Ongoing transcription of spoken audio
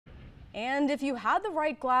And if you had the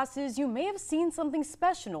right glasses, you may have seen something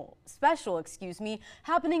special,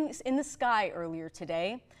 happening in the sky earlier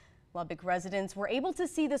today. Lubbock residents were able to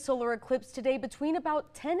see the solar eclipse today between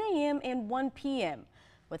about 10 a.m. and 1 p.m.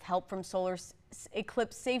 With help from solar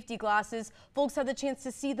eclipse safety glasses, folks had the chance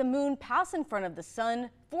to see the moon pass in front of the sun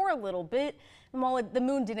for a little bit. And while the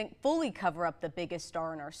moon didn't fully cover up the biggest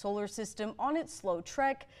star in our solar system on its slow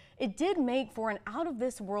trek, it did make for an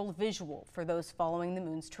out-of-this-world visual for those following the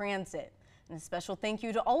moon's transit. And a special thank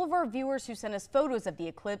you to all of our viewers who sent us photos of the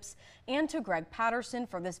eclipse and to Greg Patterson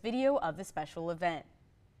for this video of the special event.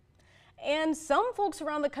 And some folks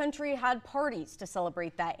around the country had parties to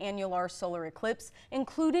celebrate that annular solar eclipse,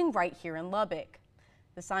 including right here in Lubbock.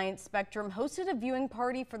 The Science Spectrum hosted a viewing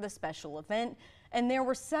party for the special event, and there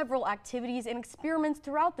were several activities and experiments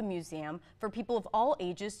throughout the museum for people of all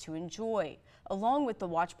ages to enjoy. Along with the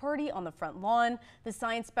watch party on the front lawn, the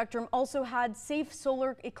Science Spectrum also had safe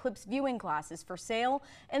solar eclipse viewing glasses for sale,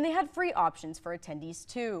 and they had free options for attendees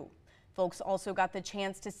too. Folks also got the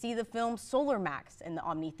chance to see the film Solar Max in the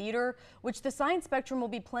Omni Theater, which the Science Spectrum will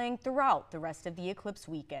be playing throughout the rest of the eclipse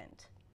weekend.